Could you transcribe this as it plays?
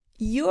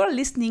You're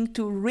listening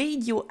to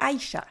Radio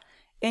Aysha.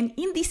 And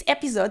in this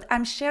episode,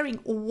 I'm sharing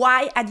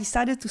why I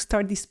decided to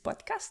start this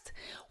podcast,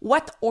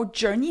 what our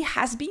journey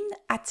has been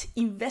at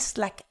Invest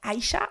Like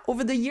Aysha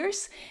over the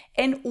years,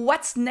 and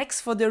what's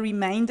next for the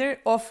remainder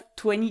of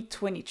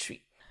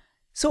 2023.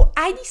 So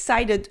I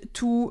decided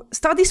to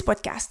start this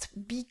podcast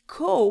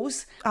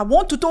because I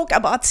want to talk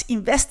about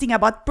investing,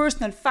 about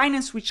personal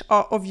finance, which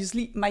are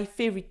obviously my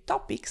favorite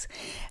topics.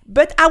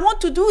 But I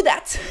want to do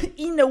that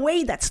in a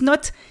way that's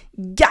not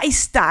guy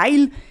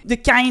style, the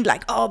kind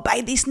like, oh,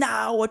 buy this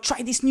now or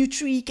try this new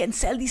trick and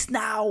sell this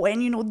now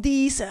and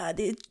this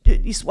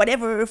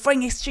whatever,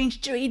 foreign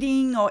exchange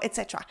trading or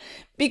etc.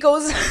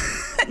 Because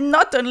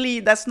not only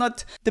that's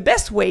not the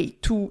best way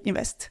to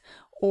invest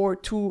or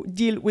to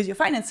deal with your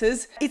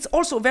finances, it's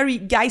also very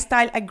guy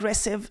style,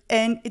 aggressive,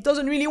 and it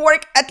doesn't really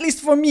work, at least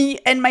for me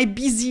and my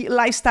busy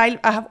lifestyle.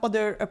 I have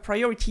other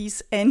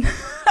priorities and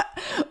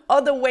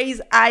other ways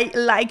I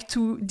like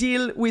to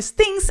deal with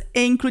things,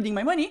 including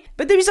my money.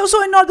 But there is also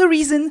another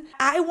reason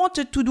I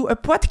wanted to do a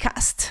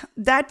podcast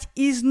that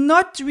is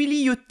not really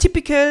your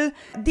typical,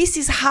 this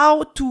is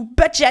how to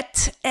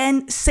budget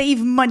and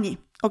save money.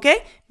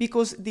 Okay?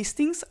 Because these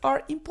things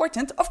are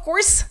important, of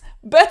course,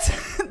 but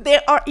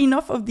there are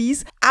enough of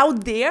these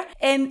out there.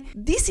 And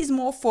this is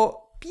more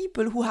for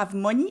people who have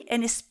money,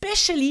 and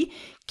especially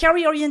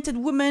career-oriented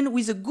women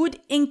with a good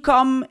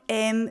income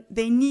and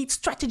they need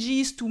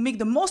strategies to make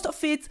the most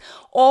of it,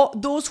 or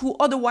those who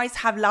otherwise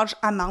have large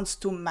amounts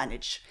to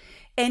manage.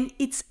 And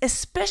it's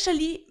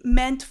especially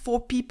meant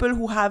for people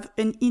who have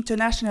an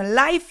international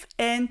life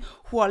and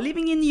who are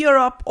living in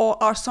Europe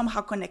or are somehow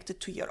connected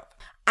to Europe.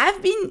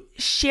 I've been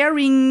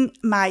sharing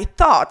my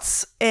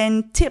thoughts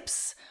and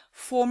tips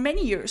for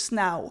many years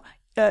now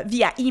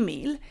via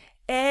email.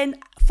 And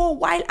for a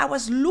while, I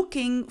was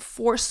looking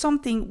for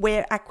something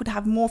where I could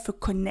have more of a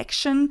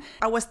connection.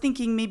 I was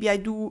thinking maybe I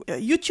do a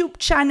YouTube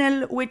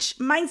channel, which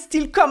might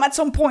still come at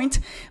some point.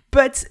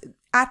 But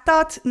I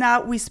thought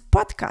now with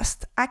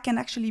podcast, I can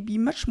actually be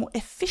much more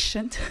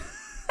efficient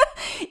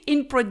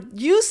in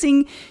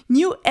producing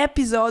new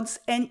episodes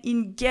and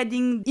in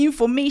getting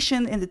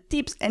information and the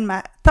tips and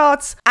my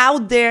thoughts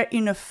out there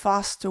in a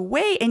faster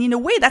way and in a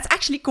way that's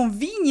actually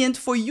convenient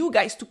for you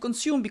guys to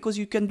consume, because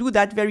you can do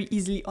that very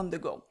easily on the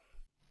go.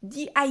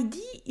 The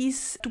idea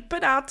is to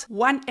put out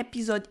one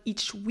episode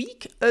each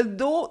week,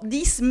 although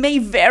this may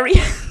vary.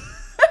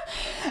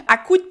 I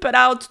could put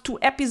out 2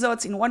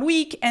 episodes in 1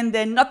 week and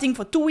then nothing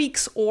for 2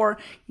 weeks, or,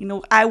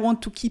 I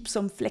want to keep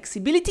some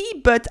flexibility,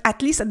 but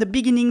at least at the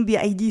beginning, the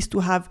idea is to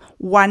have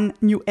 1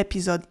 new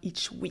episode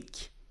each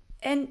week.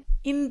 And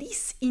in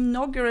this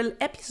inaugural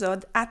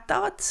episode, I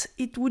thought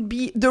it would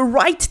be the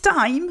right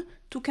time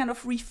to kind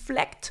of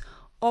reflect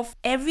of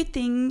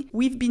everything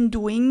we've been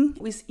doing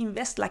with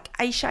Invest Like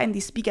Aysha and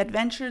this big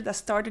adventure that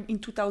started in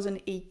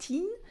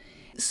 2018.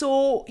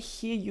 So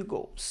here you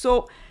go.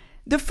 So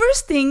the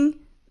first thing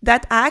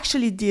that I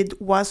actually did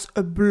was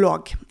a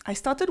blog. I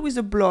started with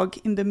a blog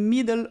in the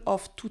middle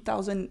of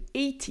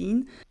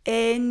 2018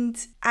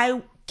 and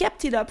I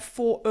kept it up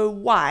for a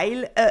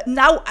while.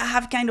 Now I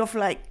have kind of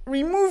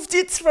removed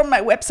it from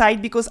my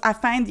website because I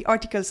find the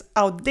articles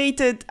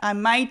outdated. I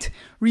might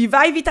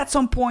revive it at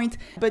some point,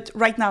 but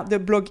right now the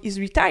blog is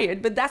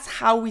retired. But that's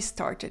how we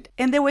started.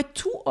 And there were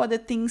 2 other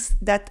things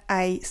that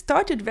I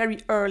started very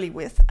early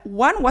with.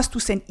 One was to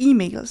send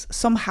emails.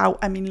 Somehow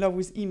I'm in love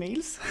with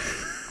emails.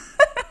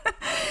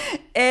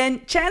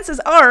 And chances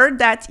are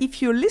that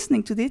if you're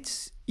listening to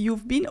this,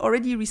 you've been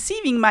already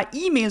receiving my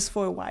emails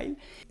for a while.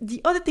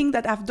 The other thing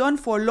that I've done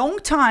for a long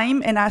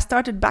time, and I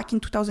started back in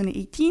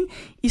 2018,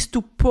 is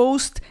to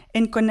post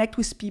and connect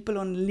with people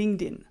on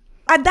LinkedIn.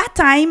 At that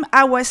time,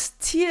 I was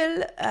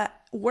still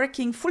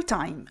working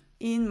full-time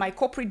in my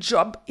corporate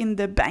job in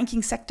the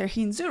banking sector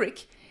here in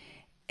Zurich.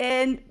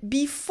 And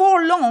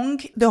before long,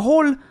 the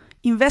whole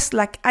Invest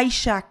Like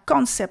Aysha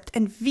concept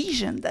and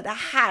vision that I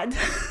had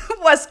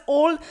was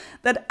all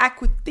that I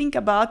could think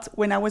about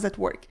when I was at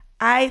work.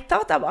 I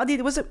thought about it.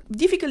 It was a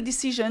difficult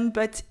decision,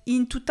 but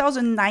in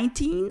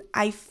 2019,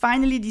 I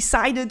finally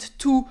decided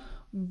to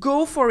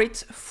go for it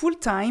full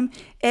time.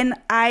 And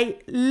I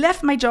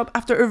left my job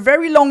after a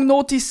very long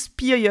notice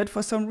period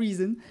for some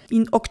reason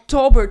in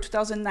October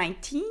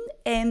 2019.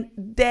 And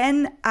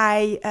then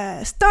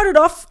I started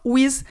off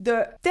with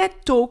the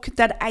TED Talk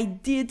that I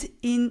did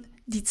in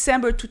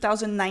December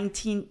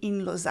 2019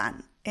 in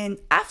Lausanne. And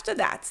after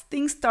that,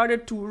 things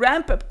started to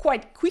ramp up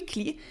quite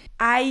quickly.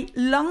 I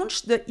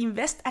launched the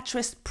Invest at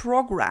Rest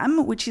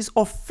program, which is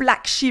our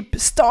flagship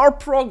star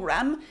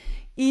program,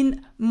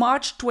 in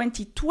March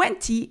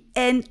 2020.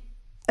 And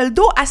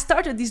although I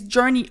started this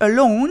journey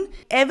alone,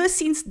 ever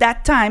since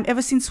that time,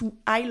 ever since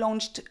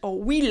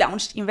we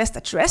launched Invest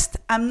at Rest,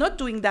 I'm not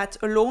doing that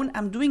alone.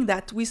 I'm doing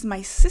that with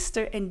my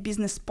sister and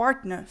business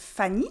partner,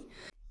 Fanny.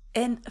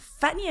 And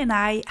Fanny and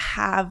I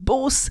have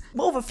both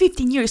over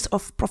 15 years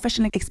of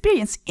professional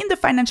experience in the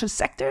financial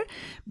sector,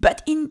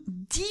 but in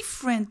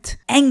different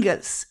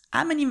angles.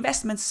 I'm an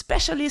investment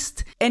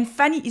specialist, and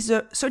Fanny is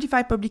a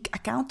certified public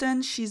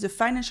accountant. She's a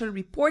financial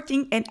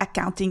reporting and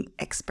accounting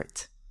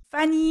expert.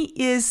 Fanny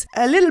is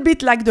a little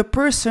bit like the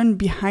person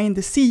behind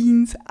the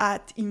scenes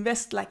at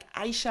Invest Like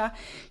Aysha.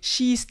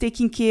 She's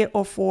taking care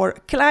of our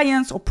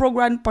clients or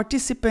program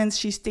participants.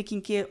 She's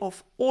taking care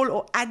of all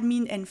our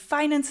admin and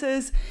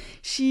finances.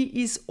 She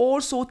is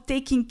also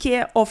taking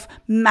care of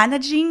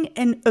managing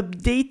and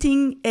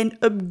updating and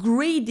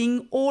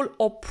upgrading all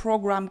our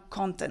program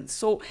content.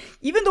 So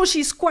even though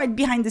she's quite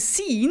behind the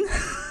scene,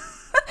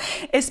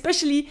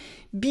 especially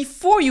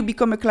before you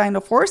become a client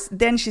of ours,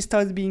 then she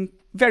starts being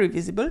very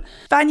visible.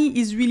 Fanny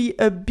is really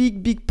a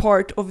big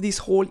part of this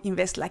whole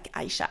Invest Like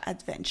Aysha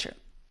adventure.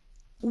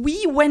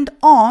 We went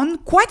on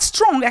quite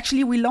strong.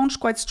 Actually, we launched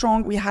quite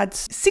strong. We had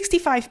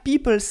 65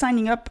 people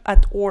signing up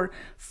at our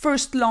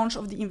first launch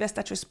of the Invest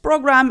at Rest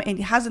program, and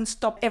it hasn't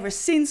stopped ever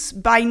since.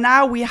 By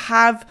now, we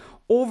have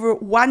over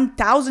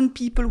 1,000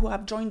 people who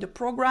have joined the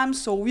program.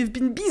 So we've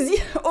been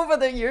busy over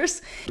the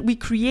years. We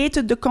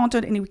created the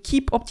content and we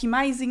keep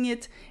optimizing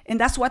it. And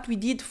that's what we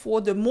did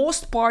for the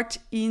most part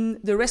in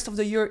the rest of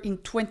the year in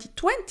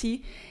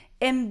 2020.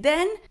 And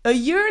then a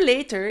year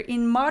later,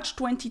 in March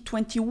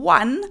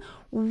 2021,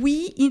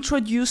 we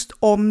introduced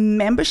our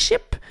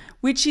membership,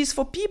 which is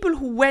for people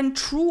who went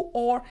through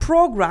our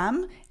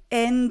program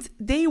and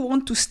they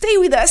want to stay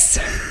with us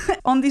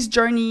on this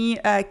journey,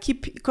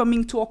 keep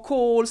coming to our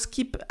calls,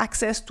 keep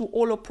access to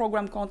all our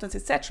program contents,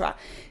 etc.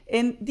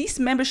 And this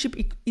membership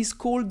is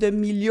called the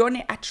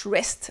Millionaire at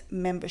Rest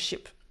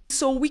membership.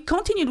 So we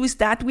continued with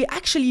that. We're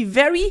actually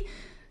very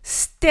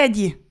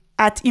steady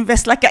at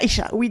Invest Like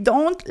Aysha. We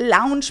don't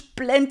launch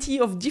plenty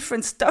of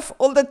different stuff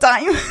all the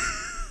time.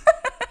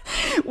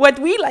 What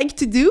we like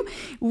to do,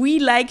 we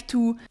like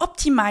to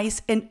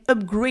optimize and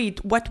upgrade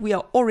what we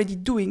are already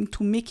doing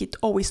to make it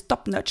always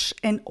top-notch,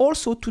 and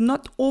also to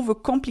not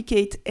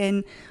overcomplicate,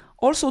 and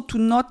also to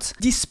not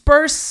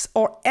disperse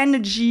our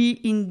energy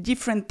in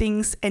different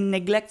things and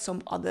neglect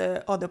some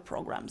other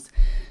programs.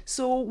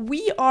 So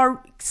we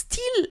are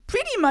still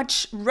pretty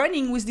much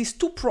running with these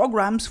two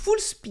programs full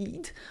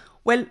speed.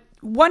 Well,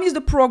 one is the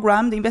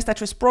program, the Invest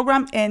at Rest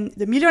program, and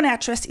the Millionaire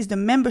at Rest is the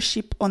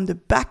membership on the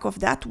back of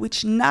that,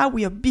 which now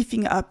we are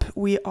beefing up.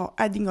 We are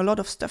adding a lot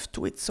of stuff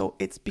to it, so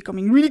it's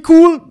becoming really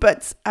cool,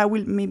 but I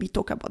will maybe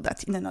talk about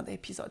that in another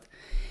episode.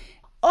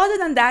 Other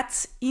than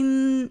that,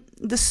 in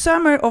the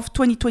summer of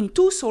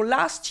 2022, so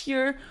last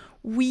year,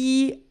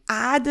 we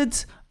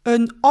added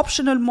an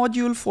optional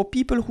module for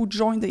people who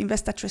join the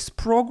Invest at Rest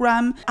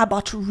program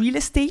about real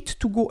estate,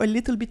 to go a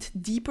little bit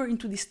deeper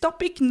into this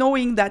topic,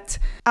 knowing that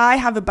I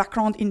have a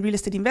background in real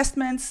estate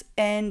investments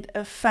and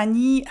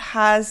Fanny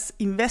has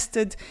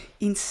invested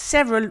in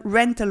several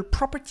rental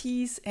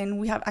properties, and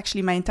we have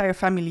actually, my entire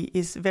family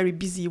is very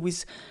busy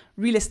with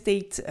real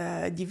estate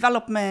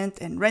development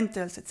and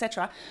rentals,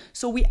 etc.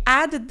 So we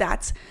added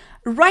that.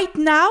 Right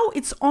now,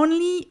 it's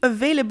only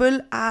available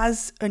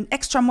as an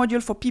extra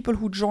module for people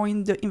who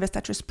join the Invest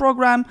at Rest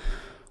program.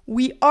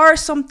 We are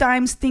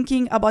sometimes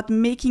thinking about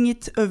making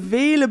it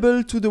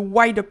available to the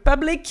wider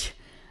public.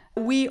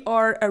 We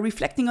are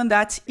reflecting on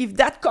that. If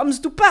that comes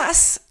to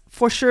pass,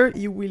 for sure,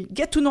 you will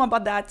get to know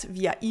about that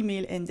via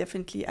email, and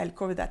definitely I'll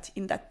cover that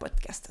in that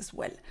podcast as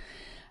well.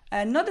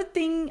 Another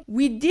thing,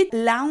 we did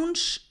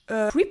launch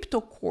a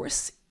crypto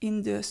course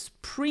in the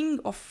spring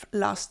of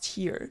last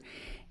year.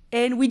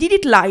 And we did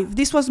it live.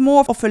 This was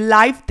more of a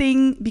live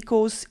thing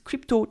because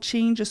crypto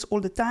changes all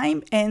the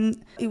time.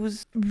 And it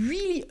was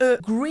really a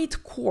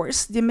great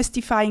course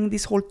demystifying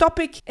this whole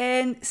topic.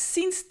 And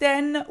since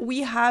then,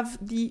 we have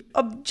the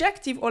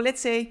objective, or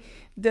let's say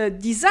the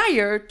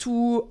desire,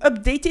 to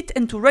update it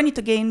and to run it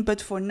again.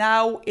 But for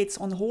now, it's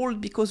on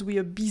hold because we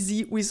are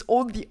busy with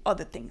all the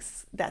other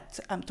things that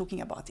I'm talking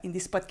about in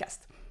this podcast.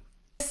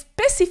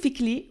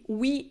 Specifically,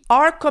 we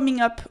are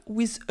coming up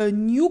with a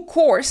new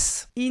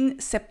course in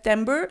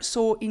September.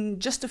 So in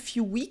just a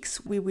few weeks,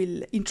 we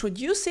will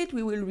introduce it,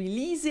 we will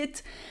release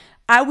it.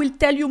 I will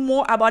tell you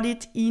more about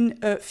it in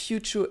a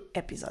future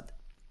episode.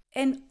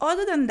 And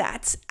other than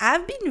that,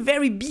 I've been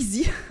very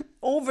busy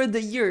over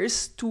the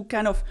years to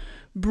kind of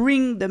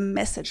bring the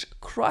message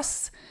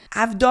across.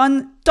 I've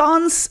done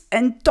tons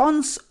and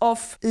tons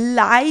of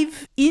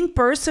live,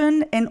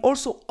 in-person, and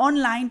also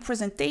online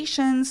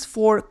presentations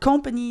for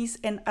companies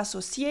and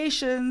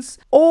associations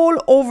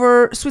all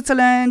over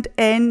Switzerland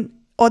and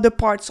other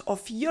parts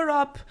of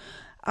Europe.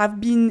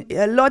 I've been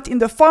a lot in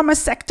the pharma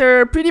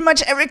sector, pretty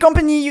much every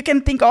company you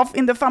can think of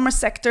in the pharma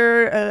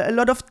sector, a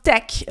lot of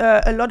tech,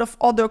 a lot of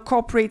other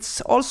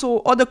corporates, also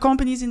other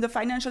companies in the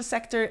financial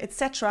sector,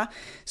 etc.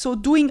 So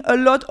doing a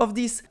lot of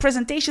these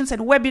presentations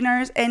and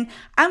webinars, and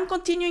I'm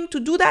continuing to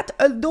do that,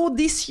 although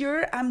this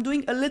year I'm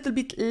doing a little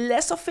bit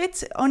less of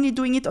it, only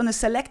doing it on a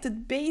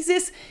selected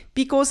basis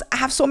because I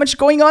have so much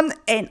going on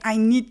and I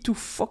need to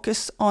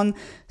focus on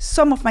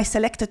some of my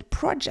selected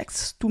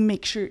projects to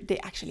make sure they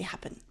actually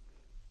happen.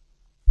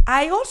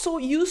 I also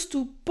used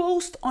to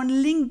post on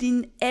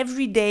LinkedIn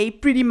every day,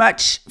 pretty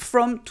much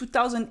from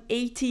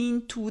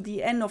 2018 to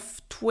the end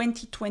of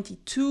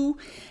 2022.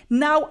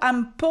 Now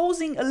I'm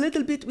pausing a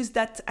little bit with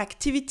that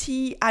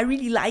activity. I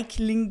really like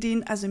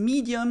LinkedIn as a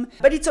medium,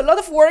 but it's a lot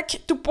of work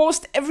to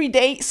post every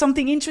day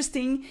something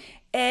interesting.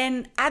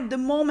 And at the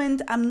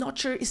moment, I'm not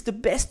sure it's the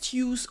best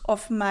use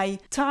of my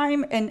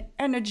time and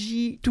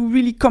energy to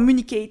really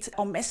communicate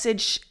our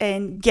message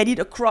and get it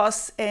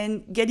across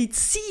and get it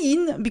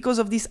seen because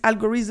of these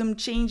algorithm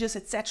changes,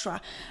 etc.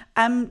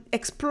 I'm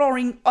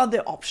exploring other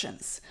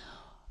options.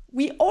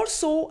 We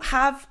also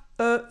have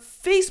a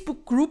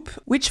Facebook group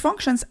which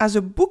functions as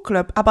a book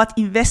club about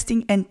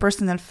investing and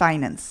personal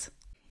finance.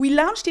 We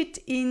launched it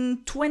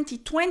in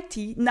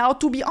 2020. Now,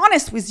 to be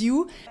honest with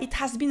you, it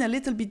has been a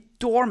little bit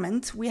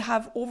dormant. We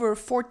have over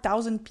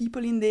 4,000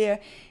 people in there.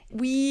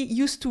 We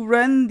used to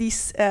run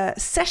these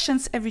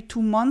sessions every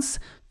 2 months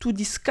to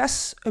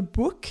discuss a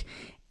book.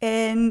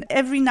 And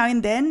every now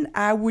and then,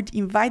 I would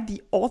invite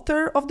the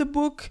author of the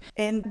book.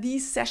 And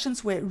these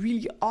sessions were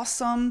really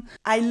awesome.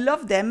 I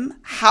love them.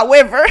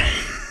 However,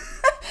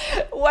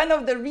 one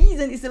of the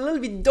reasons it's a little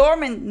bit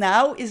dormant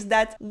now is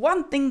that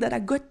one thing that I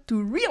got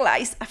to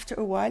realize after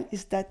a while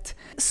is that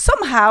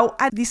somehow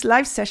at these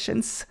live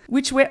sessions,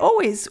 which were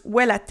always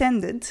well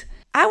attended,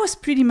 I was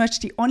pretty much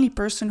the only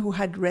person who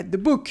had read the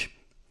book.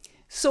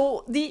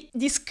 So the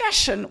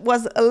discussion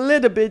was a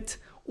little bit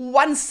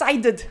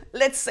one-sided,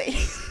 let's say.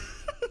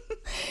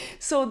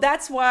 So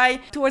that's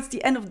why towards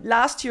the end of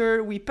last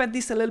year, we put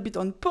this a little bit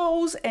on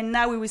pause, and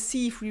now we will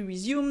see if we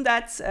resume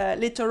that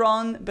later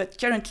on. But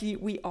currently,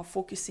 we are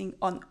focusing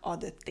on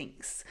other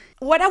things.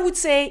 What I would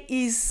say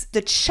is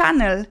the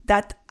channel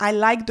that I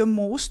like the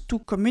most to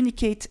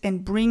communicate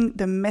and bring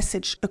the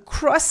message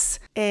across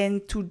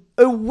and to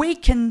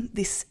awaken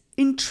this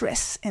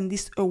interest and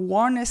this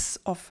awareness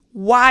of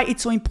why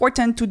it's so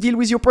important to deal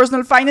with your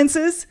personal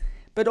finances,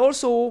 but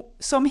also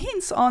some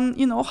hints on,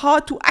 how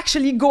to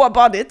actually go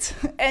about it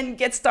and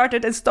get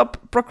started and stop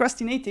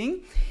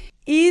procrastinating,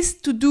 is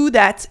to do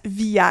that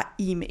via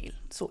email.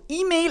 So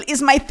email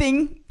is my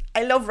thing.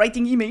 I love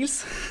writing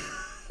emails.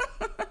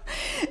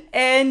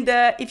 And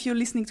if you're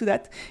listening to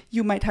that,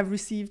 you might have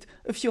received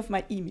a few of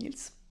my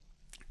emails.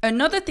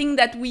 Another thing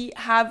that we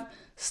have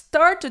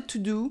started to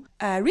do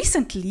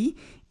recently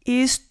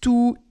is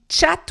to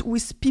chat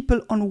with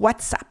people on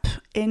WhatsApp.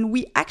 And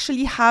we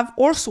actually have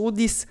also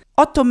this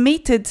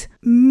automated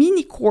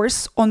mini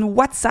course on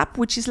WhatsApp,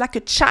 which is like a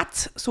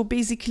chat. So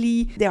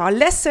basically there are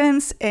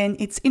lessons and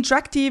it's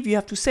interactive. You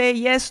have to say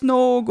yes,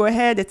 no, go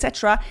ahead,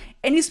 etc.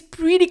 And it's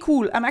pretty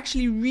cool. I'm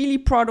actually really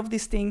proud of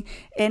this thing.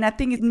 And I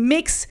think it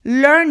makes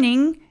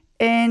learning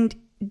and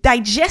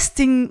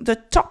digesting the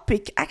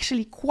topic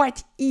actually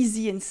quite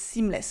easy and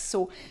seamless.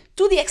 So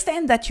to the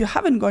extent that you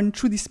haven't gone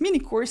through this mini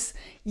course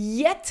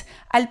yet,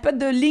 I'll put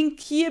the link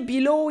here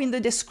below in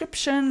the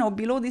description or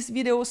below this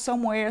video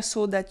somewhere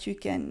so that you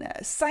can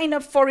sign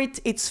up for it.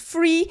 It's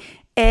free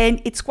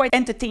and it's quite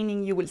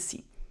entertaining, you will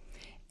see.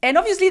 And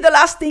obviously the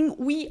last thing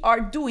we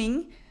are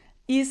doing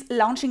is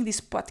launching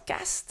this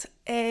podcast,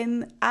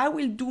 and I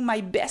will do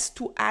my best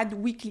to add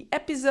weekly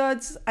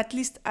episodes, at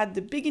least at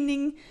the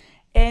beginning.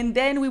 And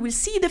then we will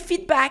see the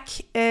feedback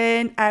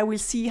and I will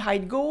see how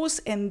it goes,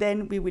 and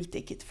then we will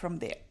take it from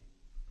there.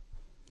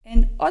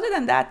 And other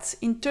than that,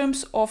 in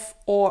terms of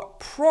our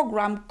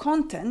program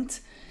content,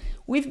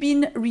 we've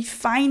been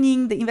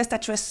refining the Invest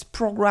at Rest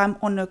program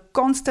on a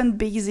constant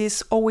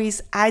basis,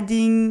 always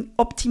adding,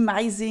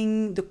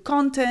 optimizing the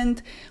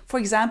content. For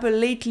example,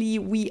 lately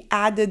we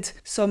added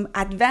some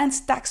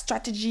advanced tax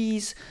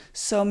strategies,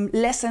 some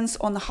lessons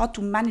on how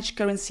to manage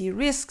currency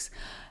risks,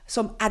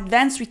 some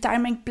advanced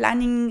retirement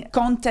planning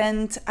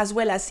content, as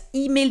well as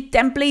email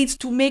templates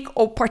to make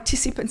our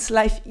participants'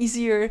 life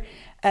easier,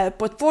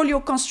 portfolio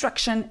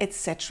construction,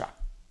 etc.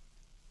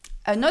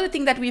 Another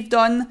thing that we've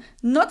done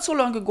not so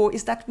long ago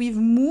is that we've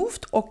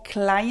moved our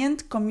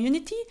client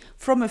community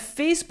from a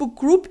Facebook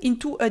group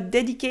into a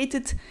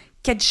dedicated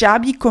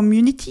Kajabi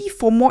community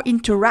for more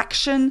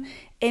interaction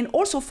and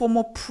also for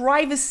more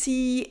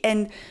privacy.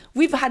 And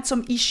we've had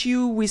some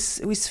issue with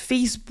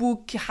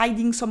Facebook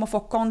hiding some of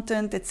our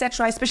content,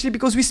 etc., especially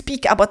because we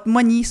speak about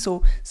money.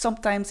 So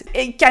sometimes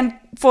it can,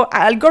 for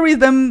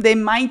algorithm, they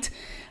might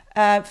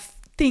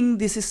think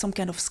this is some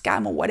kind of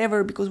scam or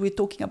whatever because we're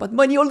talking about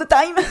money all the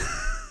time.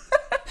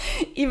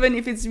 Even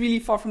if it's really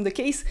far from the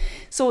case.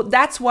 So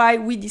that's why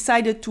we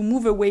decided to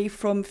move away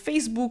from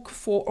Facebook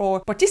for our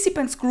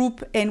participants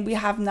group, and we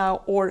have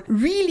now our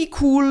really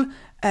cool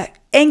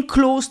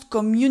enclosed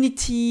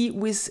community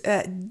with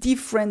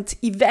different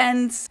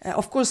events,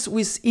 of course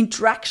with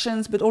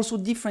interactions, but also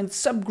different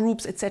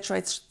subgroups, etc.,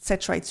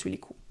 etc. It's really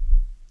cool.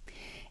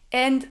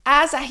 And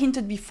as I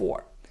hinted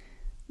before,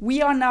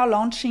 we are now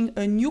launching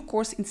a new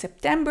course in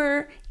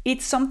September.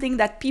 It's something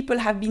that people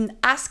have been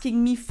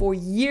asking me for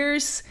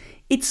years.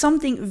 It's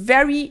something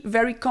very,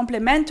 very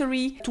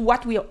complementary to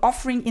what we are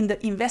offering in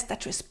the Invest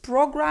at Rest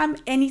program.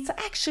 And it's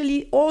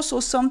actually also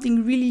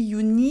something really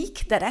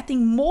unique that I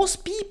think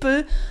most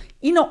people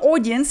in our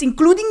audience,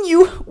 including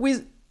you,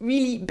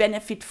 really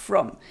benefit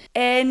from.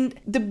 And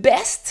the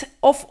best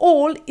of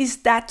all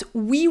is that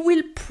we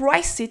will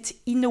price it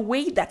in a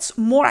way that's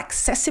more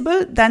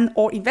accessible than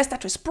our Invest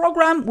at Risk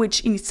program,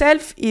 which in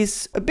itself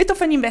is a bit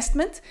of an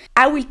investment.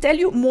 I will tell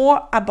you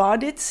more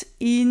about it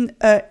in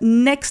a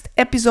next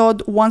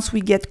episode once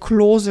we get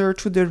closer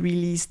to the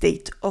release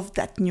date of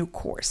that new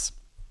course.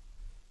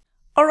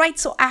 All right,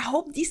 so I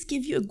hope this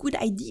gave you a good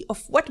idea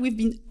of what we've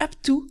been up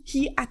to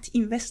here at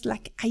Invest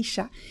Like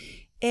Aysha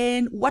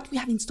and what we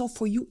have in store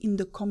for you in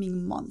the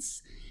coming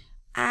months.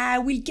 I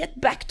will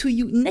get back to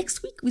you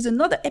next week with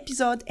another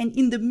episode, and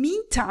in the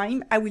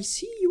meantime, I will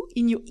see you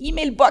in your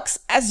email box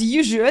as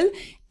usual,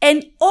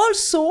 and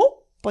also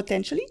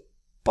potentially,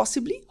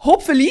 possibly,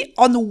 hopefully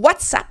on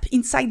WhatsApp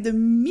inside the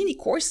mini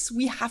course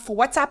we have for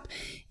WhatsApp.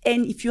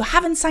 And if you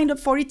haven't signed up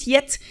for it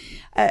yet,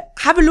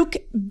 have a look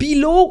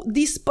below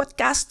this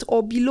podcast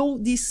or below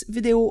this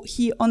video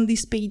here on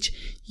this page.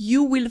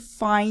 You will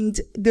find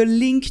the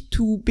link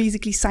to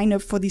basically sign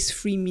up for this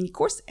free mini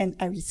course, and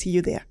I will see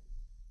you there.